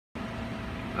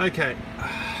Okay,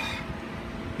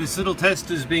 this little test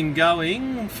has been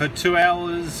going for 2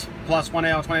 hours plus 1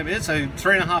 hour 20 minutes, so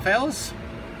 3.5 hours.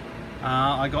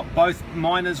 I got both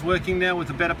miners working now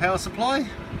with a better power supply.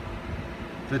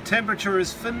 The temperature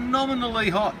is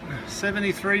phenomenally hot,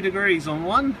 73 degrees on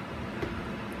one.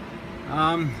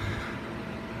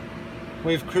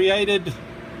 We've created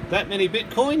that many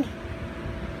Bitcoin,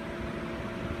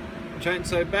 which ain't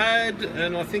so bad,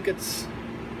 and I think it's,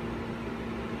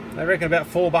 they reckon about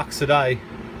 $4 a day.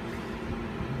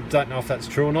 Don't know if that's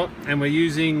true or not. And we're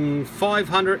using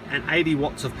 580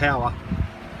 watts of power.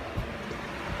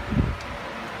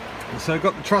 So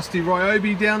got the trusty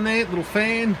Ryobi down there, little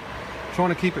fan, trying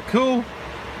to keep it cool.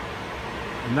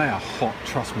 And they are hot,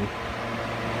 trust me.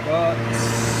 Got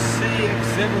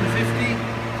CX750,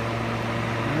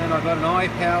 and then I've got an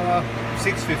iPower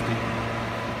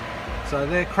 650. So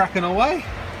they're cracking away.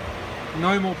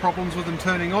 No more problems with them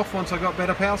turning off once I got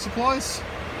better power supplies.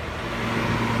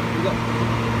 We've got a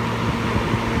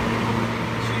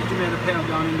huge amount of power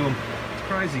going into them. It's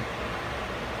crazy.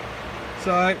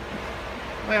 So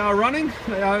they are running,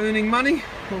 they are earning money.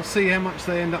 We'll see how much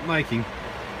they end up making.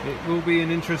 It will be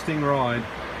an interesting ride.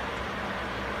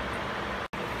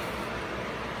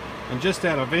 And just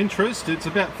out of interest, it's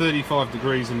about 35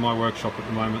 degrees in my workshop at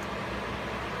the moment.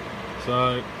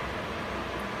 So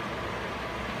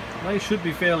they should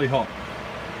be fairly hot.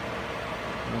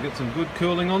 I'll get some good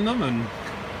cooling on them and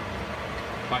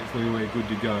hopefully we're good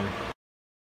to go.